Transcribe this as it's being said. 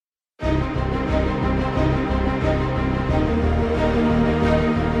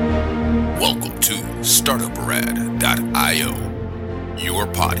startuprad.io, your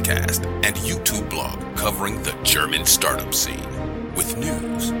podcast and YouTube blog covering the German startup scene with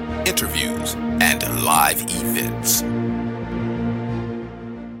news, interviews, and live events.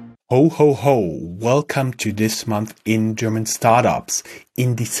 Ho, ho, ho. Welcome to this month in German startups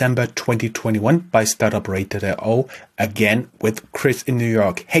in December 2021 by startuprad.io, again with Chris in New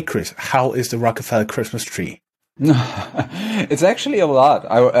York. Hey, Chris, how is the Rockefeller Christmas tree? It's actually a lot.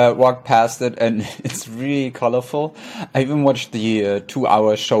 I walked past it and it's really colorful. I even watched the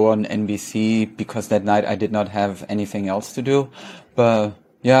 2-hour show on NBC because that night I did not have anything else to do. But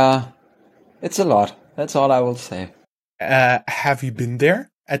yeah, it's a lot. That's all I will say. Have you been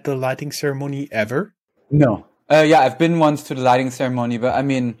there at the lighting ceremony ever? No. Yeah, I've been once to the lighting ceremony, but I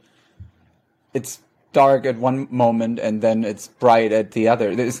mean, it's dark at one moment and then it's bright at the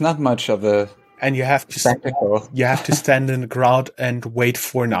other. It's not much of a and you have to spectacle. You have to stand in the crowd and wait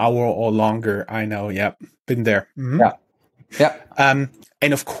for an hour or longer. I know. Yep. Been there. Mm-hmm. Yeah.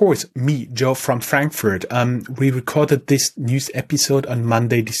 And of course, me, Joe from Frankfurt. We recorded this news episode on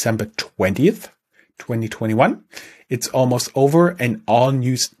Monday, December 20th, 2021. It's almost over and all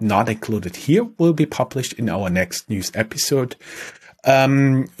news not included here will be published in our next news episode.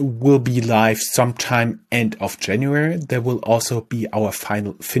 Will be live sometime end of January. There will also be our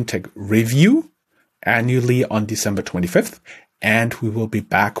final FinTech review annually on December 25th. And we will be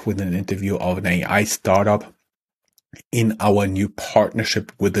back with an interview of an AI startup in our new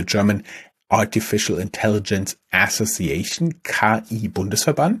partnership with the German Artificial Intelligence Association, KI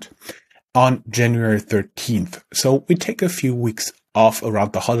Bundesverband, on January 13th. So we take a few weeks off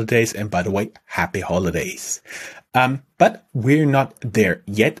around the holidays. And by the way, happy holidays. But we're not there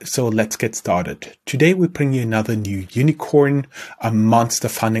yet, so let's get started. Today we bring you another new unicorn, a monster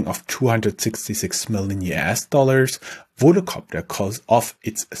funding of 266 million US dollars. Volocopter calls off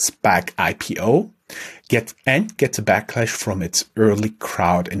its SPAC IPO, gets a backlash from its early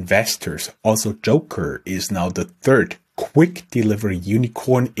crowd investors. Also, Joker is now the third quick delivery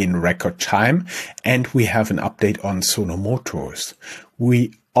unicorn in record time, and we have an update on Sono Motors.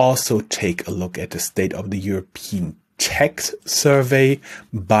 We also take a look at the state of the European tech survey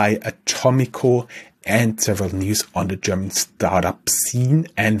by Atomico and several news on the German startup scene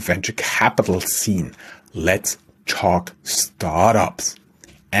and venture capital scene. Let's talk startups.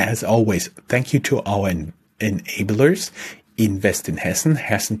 As always, thank you to our enablers, Invest in Hessen,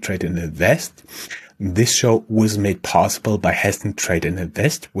 Hessen Trade and Invest. This show was made possible by Hessen Trade and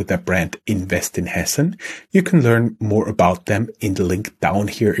Invest with their brand Invest in Hessen. You can learn more about them in the link down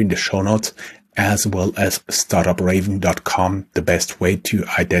here in the show notes, as well as startupraven.com, the best way to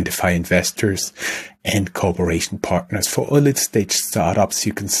identify investors and cooperation partners for early stage startups.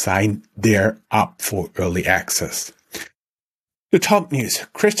 You can sign there up for early access. The top news.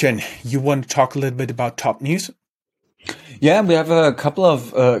 Christian, you want to talk a little bit about top news? Yeah, we have a couple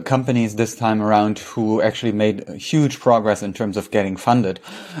of companies this time around who actually made huge progress in terms of getting funded.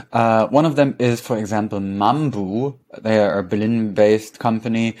 One of them is, for example, Mambu. They are a Berlin-based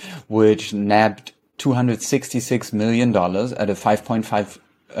company which nabbed $266 million at a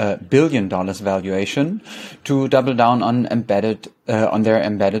 $5.5 billion valuation to double down on their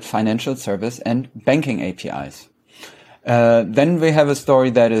embedded financial service and banking APIs. Then we have a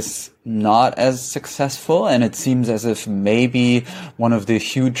story that is not as successful, and it seems as if maybe one of the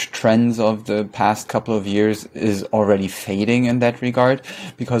huge trends of the past couple of years is already fading in that regard,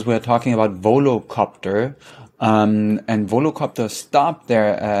 because we're talking about Volocopter. And Volocopter stopped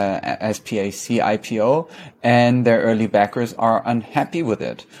their SPAC IPO, and their early backers are unhappy with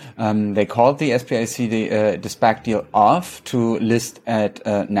it. They called the SPAC the SPAC deal off to list at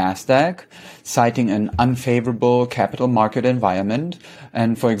Nasdaq, citing an unfavorable capital market environment.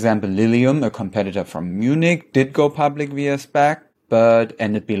 And for example, Lilium, a competitor from Munich, did go public via SPAC, but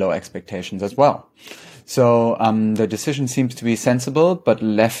ended below expectations as well. So the decision seems to be sensible, but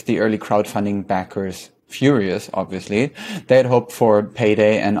left the early crowdfunding backers furious, obviously. They had hoped for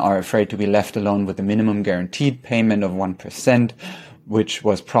payday and are afraid to be left alone with the minimum guaranteed payment of 1%, which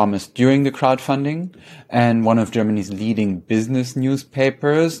was promised during the crowdfunding. And one of Germany's leading business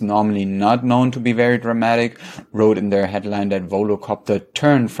newspapers, normally not known to be very dramatic, wrote in their headline that Volocopter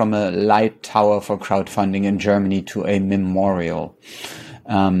turned from a light tower for crowdfunding in Germany to a memorial.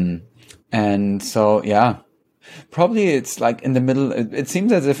 And so, yeah. Probably it's like in the middle, it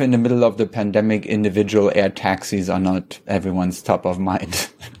seems as if in the middle of the pandemic, individual air taxis are not everyone's top of mind.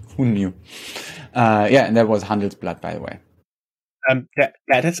 Who knew? Yeah, and that was Handelsblatt, by the way.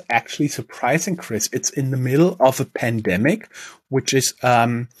 That is actually surprising, Chris. It's in the middle of a pandemic, which is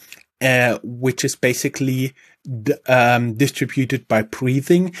basically distributed by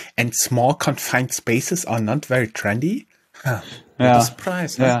breathing, and small confined spaces are not very trendy. Huh. What a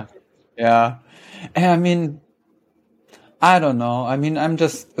surprise. Huh? Yeah. I mean, I don't know. I mean, I'm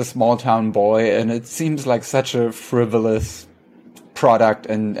just a small town boy, and it seems like such a frivolous product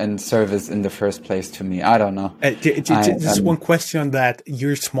and service in the first place to me. I don't know. Just one question on that.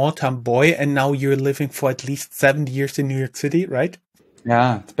 You're a small town boy, and now you're living for at least 7 years in New York City, right?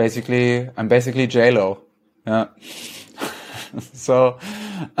 Yeah, I'm basically J-Lo. Yeah. So,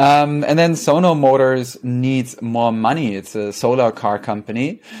 and then Sono Motors needs more money. It's a solar car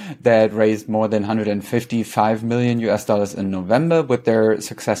company that raised more than $155 million in November with their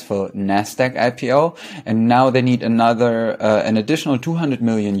successful Nasdaq IPO. And now they need an additional 200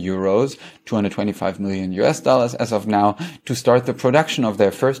 million euros, $225 million as of now, to start the production of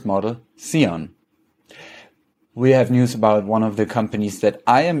their first model, Sion. We have news about one of the companies that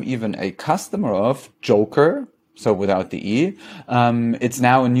I am even a customer of, Joker. So without the E. It's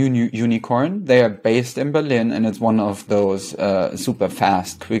now a new unicorn. They are based in Berlin, and it's one of those super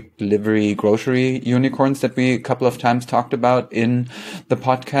fast, quick delivery grocery unicorns that we a couple of times talked about in the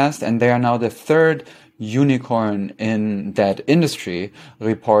podcast. And they are now the third unicorn in that industry,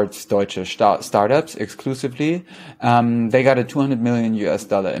 reports Deutsche Startups exclusively. They got a $200 million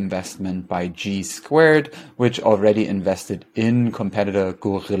investment by G Squared, which already invested in competitor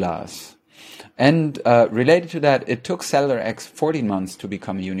Gorillas. And related to that, it took SellerX 14 months to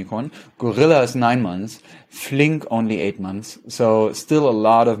become a unicorn, Gorillas 9 months, Flink only 8 months. So still a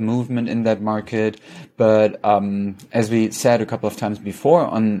lot of movement in that market. But as we said a couple of times before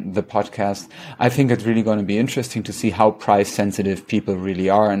on the podcast, I think it's really going to be interesting to see how price sensitive people really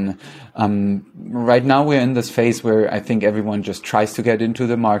are. And right now we're in this phase where I think everyone just tries to get into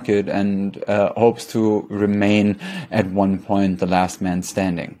the market and hopes to remain at one point the last man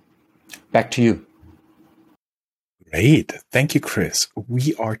standing. Back to you. Great. Thank you, Chris.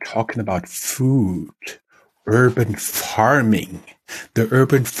 We are talking about food, urban farming. The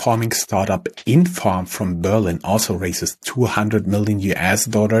urban farming startup Infarm from Berlin also raises $200 million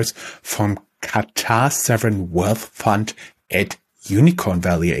from Qatar's sovereign wealth fund at unicorn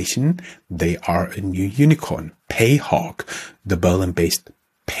valuation. They are a new unicorn. Payhawk, the Berlin-based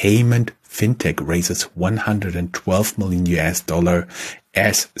payment fintech, raises $112 million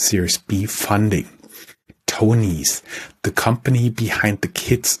as Series B funding. Tonies, the company behind the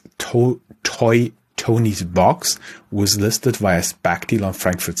kids' toy Tony's Box, was listed via SPAC deal on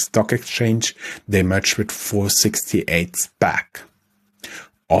Frankfurt Stock Exchange. They merged with 468 SPAC.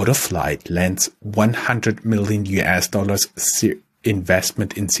 Autoflight lands $100 million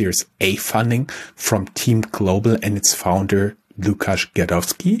investment in Series A funding from Team Global and its founder Lukasz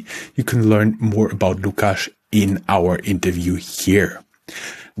Gadowski. You can learn more about Lukasz in our interview here.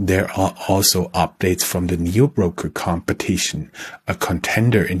 There are also updates from the NeoBroker competition, a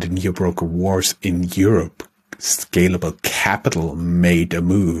contender in the NeoBroker wars in Europe. Scalable Capital made a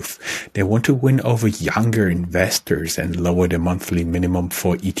move. They want to win over younger investors and lower the monthly minimum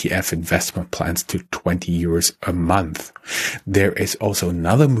for ETF investment plans to €20 a month. There is also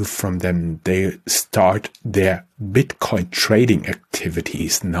another move from them. They start their Bitcoin trading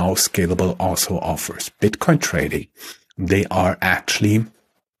activities. Now Scalable also offers Bitcoin trading. They are actually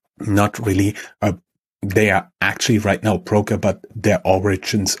not really they are actually right now a broker, but their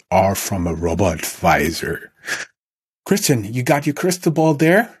origins are from a robo-advisor. Christian, you got your crystal ball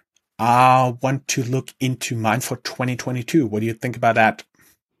there? I want to look into mine for 2022. What do you think about that?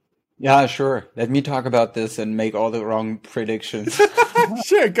 Yeah, sure. Let me talk about this and make all the wrong predictions.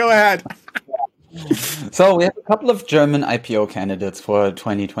 Sure, go ahead. So we have a couple of German IPO candidates for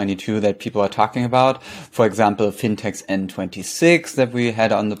 2022 that people are talking about. For example, Fintech's N26 that we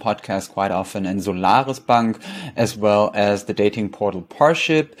had on the podcast quite often, and Solaris Bank, as well as the dating portal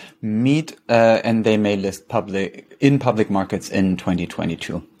Parship, Meet, and they may list in public markets in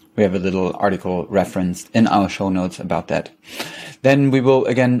 2022. We have a little article referenced in our show notes about that. Then we will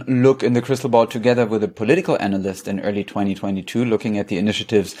again look in the crystal ball together with a political analyst in early 2022, looking at the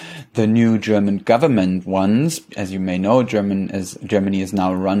initiatives the new German government wants. As you may know, Germany is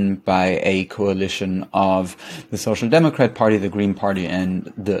now run by a coalition of the Social Democrat Party, the Green Party,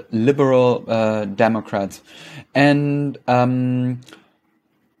 and the Liberal Democrats. And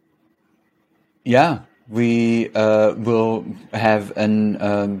we will have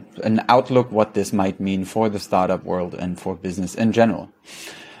an outlook what this might mean for the startup world and for business in general.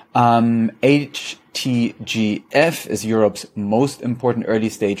 TGF is Europe's most important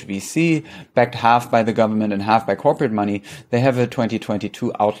early-stage VC, backed half by the government and half by corporate money. They have a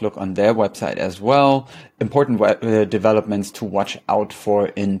 2022 outlook on their website as well. Important developments to watch out for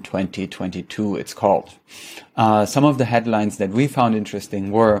in 2022, it's called. Some of the headlines that we found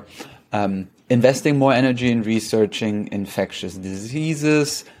interesting were investing more energy in researching infectious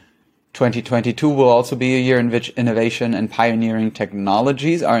diseases. 2022 will also be a year in which innovation and pioneering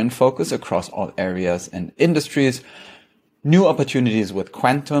technologies are in focus across all areas and industries. New opportunities with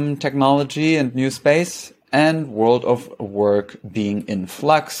quantum technology and new space, and world of work being in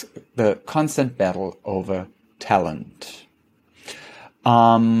flux, the constant battle over talent.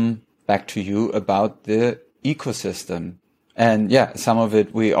 Back to you about the ecosystem. And yeah, some of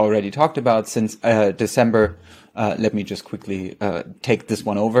it we already talked about since December. Let me just quickly take this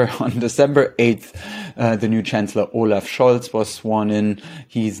one over. On December 8th, the new Chancellor Olaf Scholz was sworn in.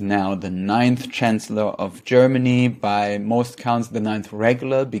 He's now the 9th Chancellor of Germany, by most counts the 9th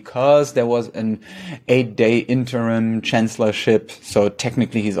regular, because there was an 8-day interim chancellorship. So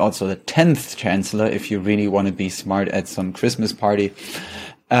technically he's also the 10th Chancellor if you really want to be smart at some Christmas party.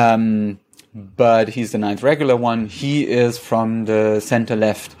 But he's the 9th regular one. He is from the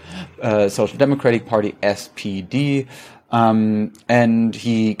center-left Social Democratic Party, SPD, and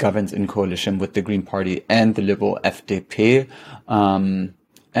he governs in coalition with the Green Party and the Liberal FDP,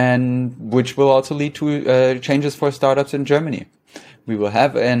 and which will also lead to changes for startups in Germany. We will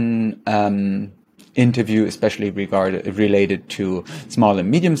have an interview especially related to small and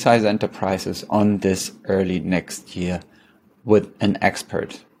medium-sized enterprises on this early next year with an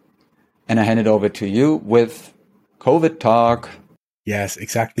expert. And I hand it over to you with COVID talk. Yes,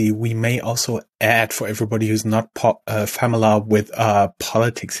 exactly. We may also add, for everybody who's not familiar with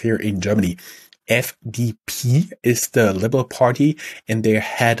politics here in Germany, FDP is the Liberal Party, and they're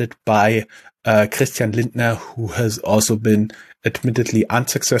headed by Christian Lindner, who has also been admittedly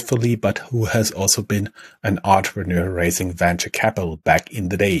unsuccessfully, but who has also been an entrepreneur raising venture capital back in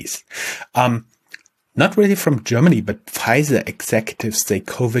the days. Not really from Germany, but Pfizer executives say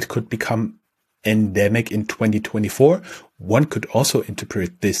COVID could become endemic in 2024. One could also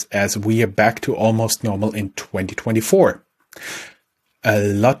interpret this as we are back to almost normal in 2024. A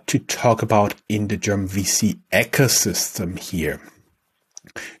lot to talk about in the German VC ecosystem here.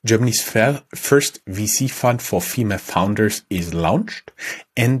 Germany's first VC fund for female founders is launched,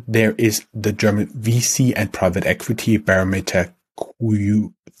 and there is the German VC and private equity barometer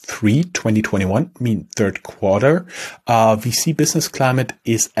Q3 2021, third quarter. VC business climate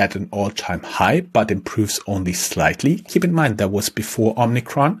is at an all-time high, but improves only slightly. Keep in mind that was before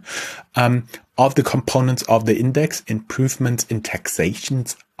Omicron. Of the components of the index, improvements in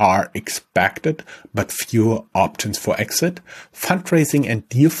taxations are expected, but fewer options for exit. Fundraising and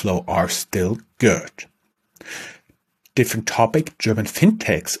deal flow are still good. Different topic, German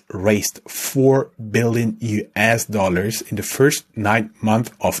fintechs raised $4 billion in the first 9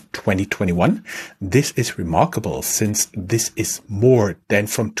 months of 2021. This is remarkable since this is more than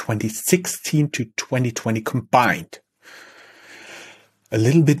from 2016 to 2020 combined. A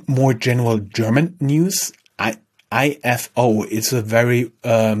little bit more general German news. IFO is a very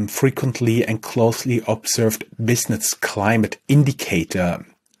frequently and closely observed business climate indicator.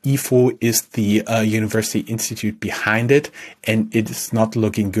 IFO is the university institute behind it, and it is not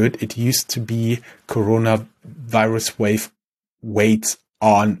looking good. It used to be coronavirus wave weights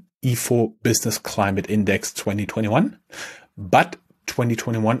on IFO Business Climate Index 2021, but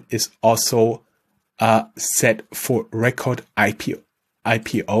 2021 is also set for record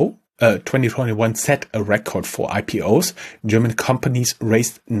IPO. 2021 set a record for IPOs. German companies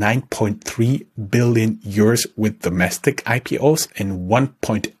raised 9.3 billion euros with domestic IPOs and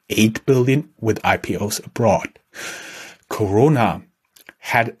 1.8 billion with IPOs abroad. Corona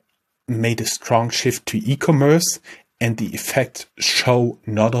had made a strong shift to e-commerce, and the effects show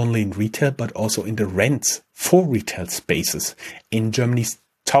not only in retail but also in the rents for retail spaces. In Germany's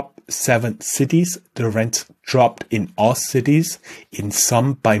top 7 cities, the rents dropped in all cities, in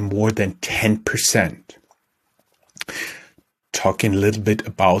some by more than 10%. Talking a little bit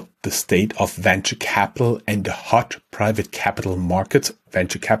about the state of venture capital and the hot private capital markets,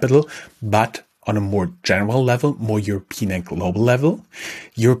 venture capital, but on a more general level, more European and global level.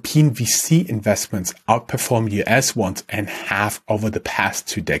 European VC investments outperform US ones and have over the past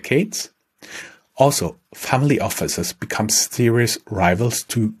 2 decades. Also, family offices become serious rivals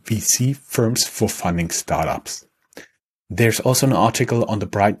to VC firms for funding startups. There's also an article on the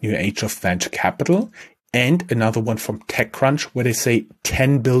bright new age of venture capital, and another one from TechCrunch where they say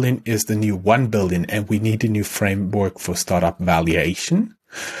 10 billion is the new 1 billion and we need a new framework for startup valuation.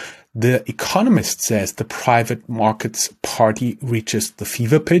 The Economist says the private markets party reaches the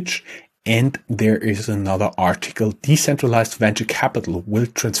fever pitch. And there is another article, decentralized venture capital will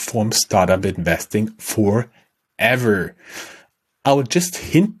transform startup investing forever. I would just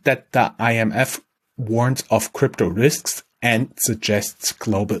hint that the IMF warns of crypto risks and suggests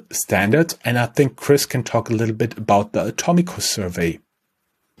global standards. And I think Chris can talk a little bit about the Atomico survey.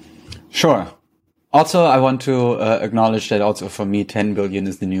 Sure. Also, I want to acknowledge that also for me, 10 billion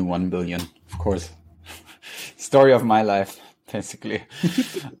is the new 1 billion, of course. Story of my life, basically.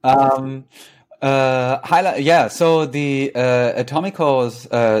 So the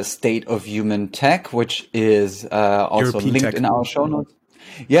Atomico's State of Human Tech, which is also European linked tech. in our show notes.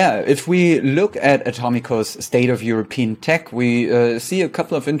 Yeah, if we look at Atomico's State of European Tech, we see a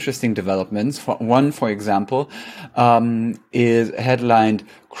couple of interesting developments. One, for example, is headlined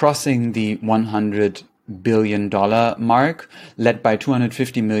Crossing the $100 billion mark, led by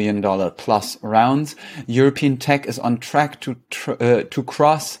 $250 million plus rounds. European tech is on track to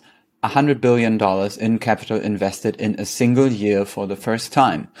cross $100 billion in capital invested in a single year for the first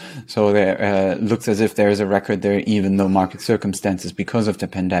time. So there looks as if there is a record there, even though market circumstances because of the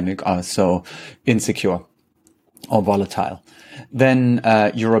pandemic are so insecure or volatile. Then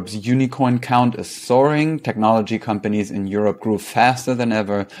Europe's unicorn count is soaring. Technology companies in Europe grew faster than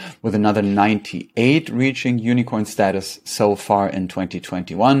ever, with another 98 reaching unicorn status so far in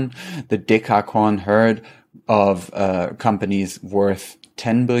 2021. The decacorn herd of companies worth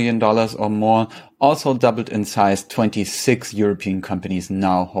 $10 billion or more also doubled in size. 26 European companies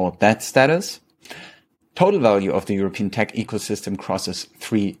now hold that status. Total value of the European tech ecosystem crosses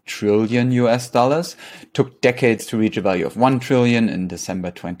 $3 trillion. Took decades to reach a value of $1 trillion in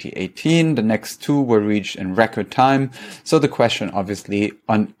December 2018. The next two were reached in record time. So the question obviously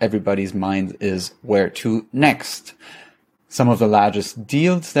on everybody's mind is where to next? Some of the largest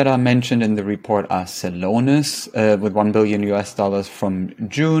deals that are mentioned in the report are Celonis with $1 billion from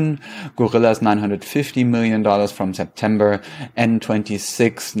June, Gorilla's $950 million from September,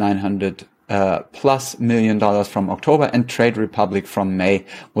 N26 $900 plus million from October, and Trade Republic from May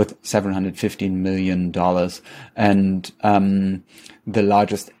with $715 million. And the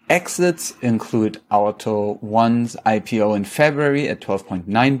largest exits include Auto1's IPO in February at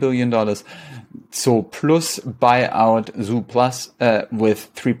 $12.9 billion. So Plus buyout Zooplus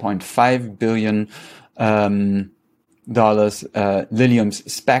with $3.5 billion. Lilium's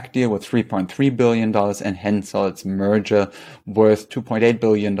SPAC deal with $3.3 billion, and Hensoldt's merger worth $2.8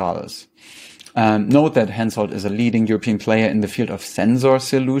 billion. Note that Hensoldt is a leading European player in the field of sensor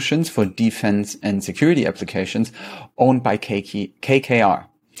solutions for defense and security applications, owned by KKR.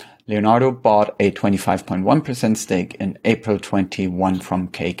 Leonardo bought a 25.1% stake in April 21 from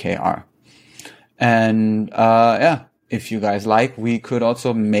KKR. And if you guys like, we could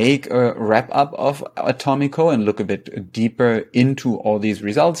also make a wrap up of Atomico and look a bit deeper into all these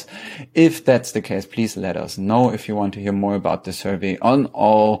results. If that's the case, please let us know. If you want to hear more about the survey on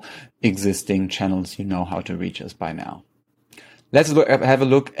all existing channels, you know how to reach us by now. Let's have a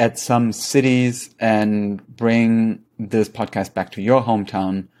look at some cities and bring this podcast back to your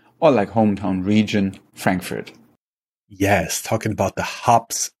hometown, or like hometown region, Frankfurt. Yes, talking about the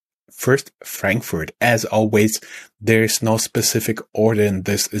hubs. First, Frankfurt. As always, there is no specific order in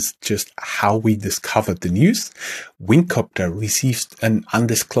this. It's just how we discovered the news. Wingcopter received an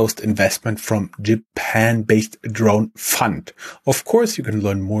undisclosed investment from Japan-based drone fund. Of course, you can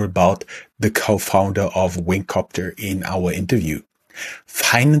learn more about the co-founder of Wingcopter in our interview.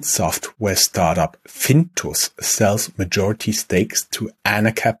 Finance software startup Fintus sells majority stakes to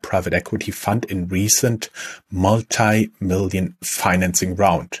Anacap private equity fund in recent multi-million financing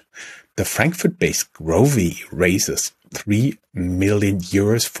round. The Frankfurt-based Grovey raises 3 million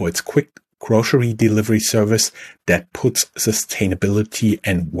euros for its quick grocery delivery service that puts sustainability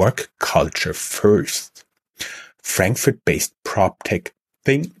and work culture first. Frankfurt-based PropTech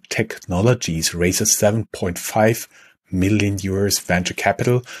Think Technologies raises 7.5 million euros venture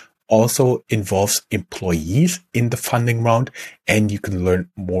capital, also involves employees in the funding round, and you can learn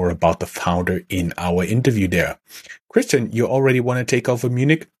more about the founder in our interview there. Christian, you already want to take over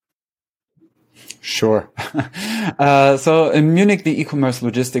Munich? Sure. So in Munich, the e-commerce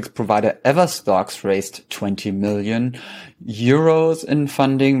logistics provider Everstocks raised 20 million euros in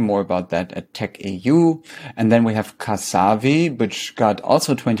funding. More about that at TechEU. And then we have Kasavi, which got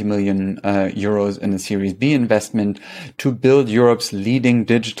also 20 million euros in a Series B investment to build Europe's leading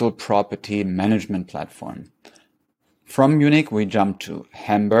digital property management platform. From Munich, we jump to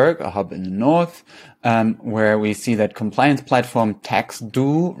Hamburg, a hub in the north, where we see that compliance platform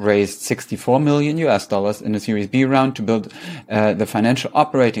TaxDo raised $64 million in a Series B round to build the financial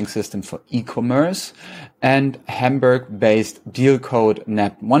operating system for e-commerce. And Hamburg-based DealCode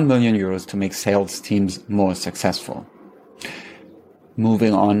nabbed €1 million to make sales teams more successful.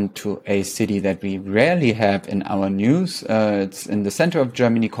 Moving on to a city that we rarely have in our news. It's in the center of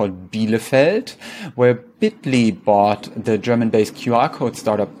Germany called Bielefeld, where Bitly bought the German-based QR code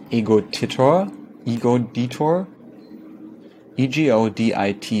startup Egoditor,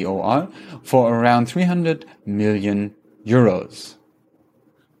 E-G-O-D-I-T-O-R, for around €300 million.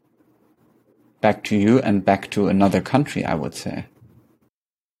 Back to you and back to another country, I would say.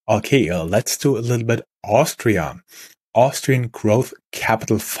 Okay, let's do a little bit Austria. Austrian Growth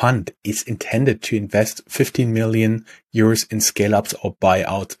Capital Fund is intended to invest 15 million euros in scale-ups or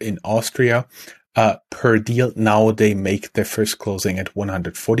buyouts in Austria. Per deal, now they make their first closing at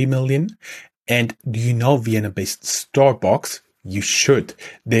 140 million. And do you know Vienna-based Storebox? You should.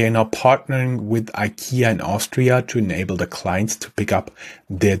 They are now partnering with IKEA in Austria to enable the clients to pick up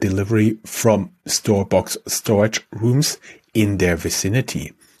their delivery from Storebox storage rooms in their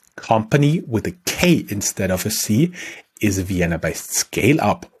vicinity. Company with a K instead of a C is a Vienna-based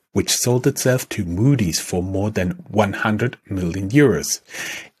scale-up, which sold itself to Moody's for more than 100 million euros.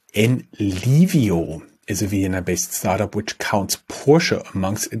 Enlivio is a Vienna-based startup which counts Porsche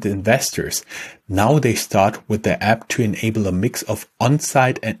amongst its investors. Now they start with their app to enable a mix of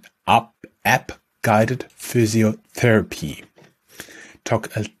on-site and app-guided physiotherapy.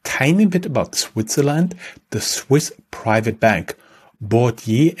 Talk a tiny bit about Switzerland. The Swiss private bank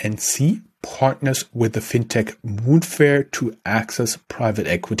Bourdieu & Cie partners with the fintech Moonfare to access private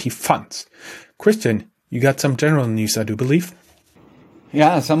equity funds. Christian, you got some general news, I do believe.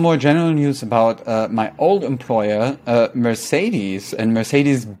 Yeah, some more general news about my old employer, Mercedes, and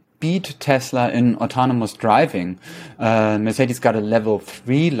Mercedes beat Tesla in autonomous driving. Mercedes got a level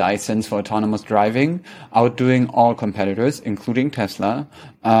 3 license for autonomous driving, outdoing all competitors, including Tesla.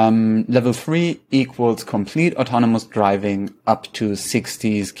 Level 3 equals complete autonomous driving up to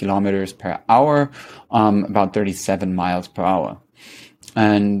 60 kilometers per hour, about 37 miles per hour.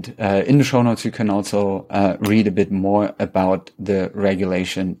 And in the show notes, you can also read a bit more about the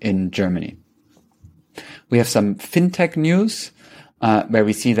regulation in Germany. We have some fintech news. Where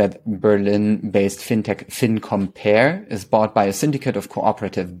we see that Berlin-based fintech FinCompare is bought by a syndicate of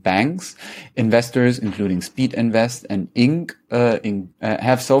cooperative banks. Investors, including Speed Invest and Inc.,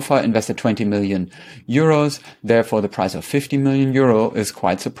 have so far invested 20 million euros. Therefore, the price of 15 million euro is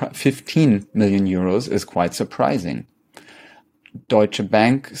quite surprising. Deutsche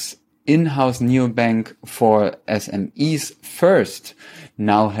Bank's in-house neobank for SMEs First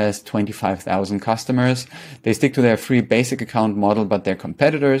now has 25,000 customers. They stick to their free basic account model, but their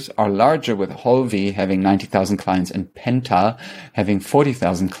competitors are larger, with Holvi having 90,000 clients and Penta having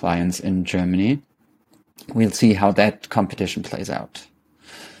 40,000 clients in Germany. We'll see how that competition plays out.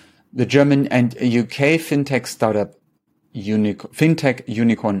 The German and UK fintech startup fintech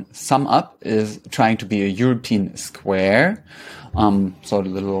unicorn SumUp is trying to be a European Square, so the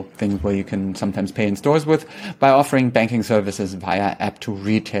little things where you can sometimes pay in stores with, by offering banking services via app to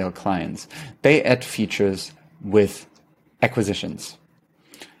retail clients. They add features with acquisitions.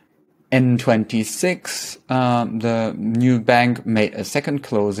 N26, the new bank, made a second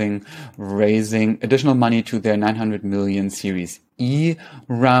closing, raising additional money to their 900 million Series E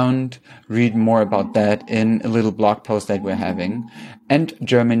round. Read more about that in a little blog post that we're having. And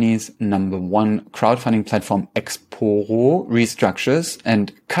Germany's #1 crowdfunding platform Exporo restructures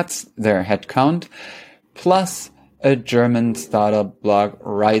and cuts their headcount. Plus, a German startup blog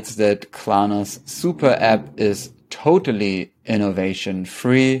writes that Klarna's super app is totally innovation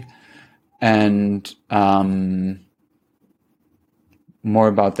free. And more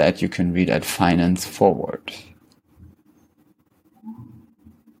about that you can read at Finance Forward.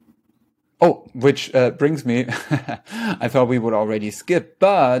 Oh, which brings me, I thought we would already skip,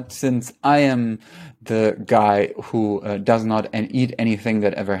 but since I am the guy who does not eat anything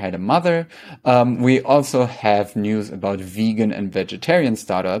that ever had a mother, we also have news about vegan and vegetarian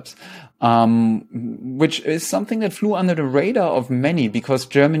startups, which is something that flew under the radar of many because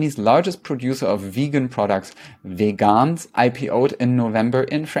Germany's largest producer of vegan products, Vegans, IPO'd in November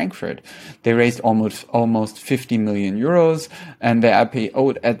in Frankfurt. They raised almost 50 million euros, and they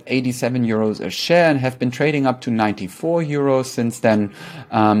IPO'd at 87 euros a share and have been trading up to 94 euros since then.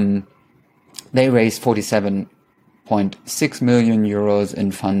 They raised 47.6 million euros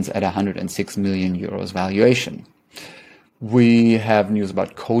in funds at 106 million euros valuation. We have news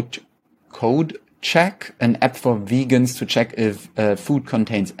about Code Check, an app for vegans to check if food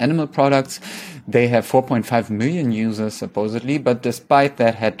contains animal products. They have 4.5 million users supposedly, but despite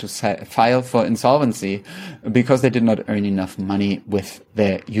that had to file for insolvency because they did not earn enough money with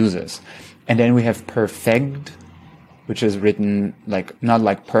their users. And then we have Perfect, which is written not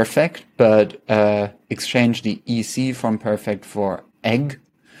like perfect, but exchange the EC from perfect for egg.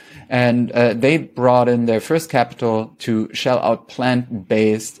 And they brought in their first capital to shell out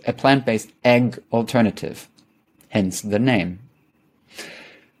a plant-based egg alternative, hence the name.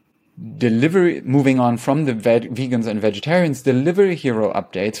 Moving on from the vegans and vegetarians, Delivery Hero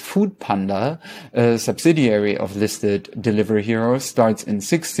updates. Foodpanda, a subsidiary of listed Delivery Hero, starts in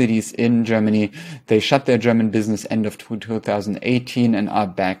 6 cities in Germany. They shut their German business end of 2018 and are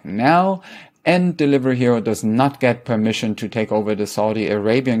back now. And Delivery Hero does not get permission to take over the Saudi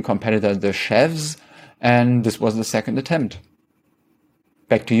Arabian competitor, the Chefs. And this was the second attempt.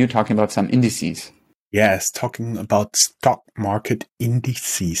 Back to you talking about some indices. Yes, talking about stock market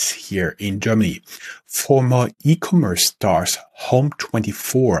indices here in Germany. Former e-commerce stars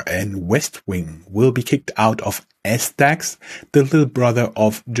Home24 and Westwing will be kicked out of SDAX, the little brother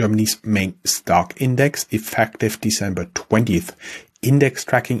of Germany's main stock index, effective December 20th. Index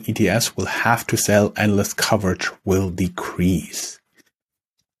tracking ETFs will have to sell, analyst coverage will decrease.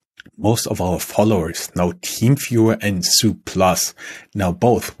 Most of our followers know TeamViewer and Zooplus. Now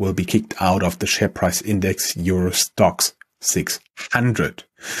both will be kicked out of the share price index Euro Stoxx 600.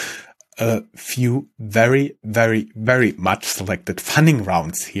 A few very, very, very much selected funding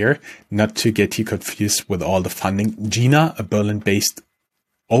rounds here, not to get you confused with all the funding. Gina, a Berlin-based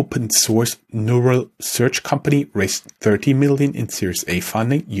open source neural search company, raised 30 million in Series A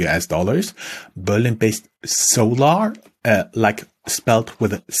funding, US dollars. Berlin-based Solar, like spelled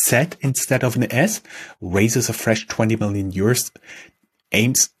with a Z instead of an S, raises a fresh 20 million euros,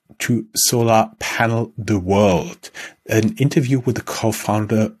 aims to solar panel the world. An interview with the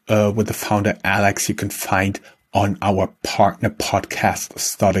co-founder, with the founder Alex, you can find on our partner podcast,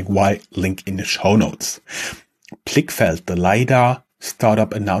 Starting Y, link in the show notes. Blickfeld, the LiDAR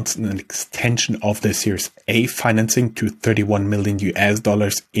startup, announced an extension of their Series A financing to 31 million US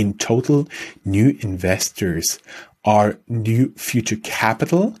dollars in total. New investors are New Future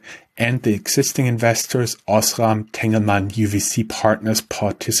Capital, and the existing investors, Osram, Tengelmann, UVC Partners,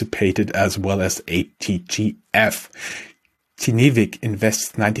 participated, as well as ATGF. Kinnevik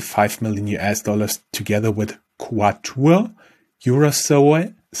invests 95 million US dollars together with Quatur,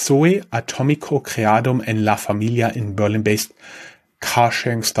 Eurozoe, Atomico, Creadum, and La Familia in Berlin-based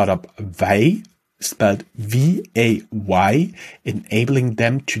car-sharing startup Vay, spelled V-A-Y, enabling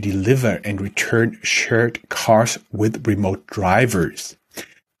them to deliver and return shared cars with remote drivers.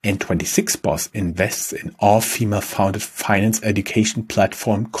 N26Boss invests in all-female founded finance education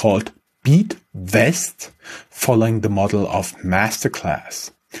platform called BeatVest, following the model of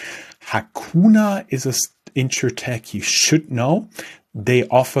Masterclass. Hakuna is a insurtech you should know. They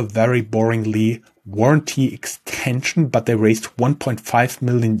offer very boringly warranty extension, but they raised 1.5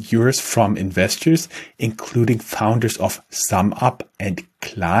 million euros from investors, including founders of SumUp and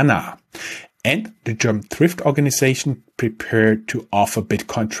Klarna. And the German Thrift Organization prepared to offer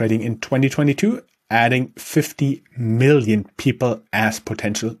Bitcoin trading in 2022, adding 50 million people as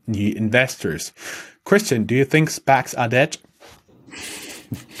potential new investors. Christian, do you think SPACs are dead?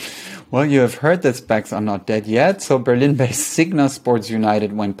 Well, you have heard that SPACs are not dead yet. So Berlin-based Signa Sports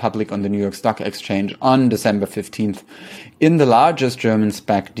United went public on the New York Stock Exchange on December 15th in the largest German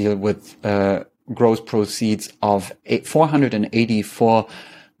SPAC deal with gross proceeds of 484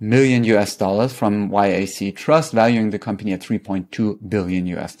 million US dollars from YAC Trust, valuing the company at 3.2 billion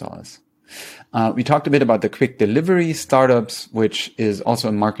US dollars. We talked a bit about the quick delivery startups, which is also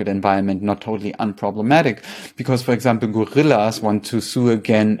a market environment not totally unproblematic, because, for example, Gorillas want to sue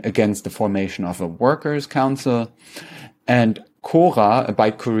again against the formation of a workers' council, and Cora, a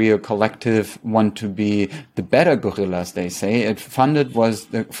bike courier collective, want to be the better Gorillas, they say. Founded was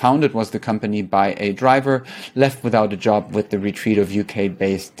the company by a driver left without a job with the retreat of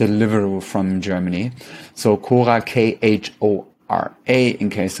UK-based Deliveroo from Germany. So Cora, Khora, in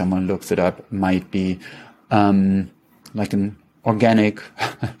case someone looks it up, might be like an organic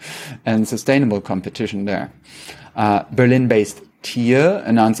and sustainable competition there. Berlin-based Tier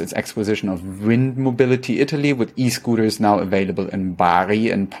announced its acquisition of Wind Mobility Italy, with e-scooters now available in Bari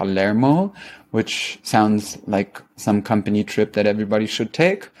and Palermo, which sounds like some company trip that everybody should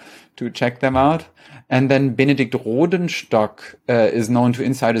take to check them out. And then Benedikt Rodenstock is known to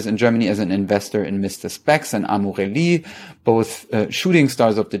insiders in Germany as an investor in Mr. Spex and Amorelie, both shooting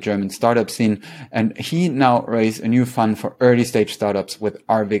stars of the German startup scene. And he now raised a new fund for early stage startups with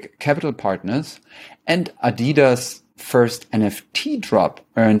Arvik Capital Partners. And Adidas' first NFT drop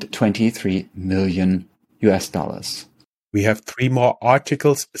earned $23 million. We have 3 more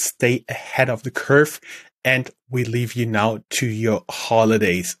articles. Stay ahead of the curve. And we leave you now to your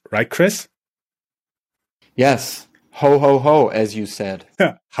holidays. Right, Chris? Yes. Ho, ho, ho, as you said.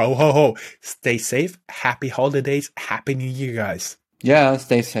 Ho, ho, ho. Stay safe. Happy holidays. Happy New Year, guys. Yeah,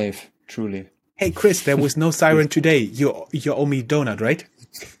 stay safe. Truly. Hey, Chris, there was no siren today. You owe me a donut, right?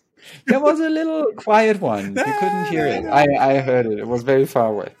 There was a little quiet one. You couldn't hear it. I heard it. It was very far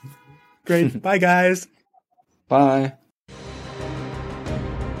away. Great. Bye, guys. Bye.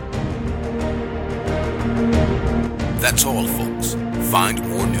 That's all, folks. Find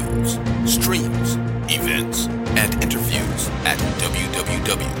more news, streams, events, and interviews at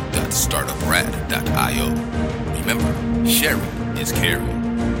www.startuprad.io. Remember, sharing is caring.